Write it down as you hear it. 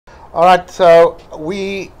All right, so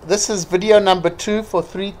this is video number 2 for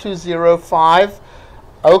 3205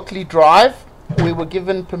 Oakley Drive. We were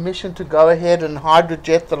given permission to go ahead and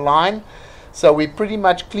hydrojet the line, so we pretty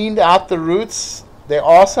much cleaned out the roots. There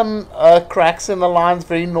are some cracks in the lines,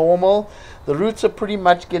 very normal. The roots are pretty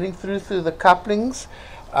much getting through the couplings.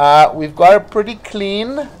 We've got it pretty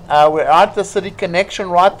clean. We're at the city connection.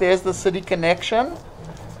 Right there's the city connection.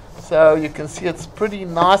 So you can see it's pretty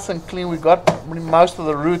nice and clean. We've got most of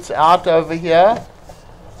the roots out over here.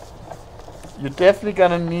 You're definitely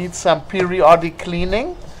going to need some periodic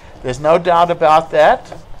cleaning. There's no doubt about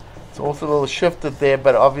that. It's also a little shifted there,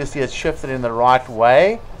 but obviously it's shifted in the right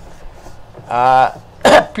way.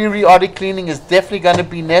 Periodic cleaning is definitely going to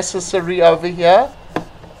be necessary over here.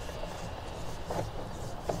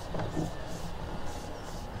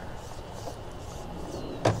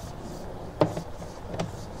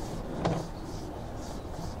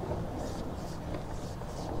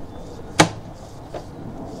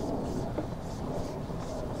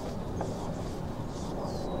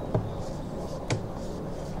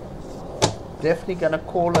 Definitely going to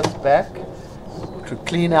call us back to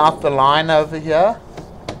clean out the line over here.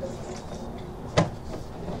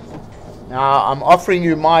 Now I'm offering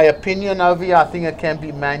you my opinion over here. I think it can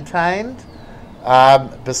be maintained.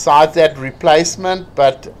 Besides that, replacement,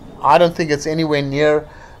 but I don't think it's anywhere near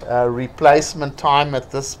replacement time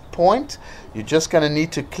at this point. You're just going to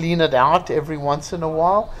need to clean it out every once in a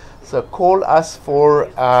while. So call us for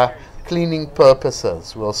cleaning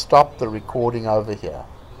purposes. We'll stop the recording over here.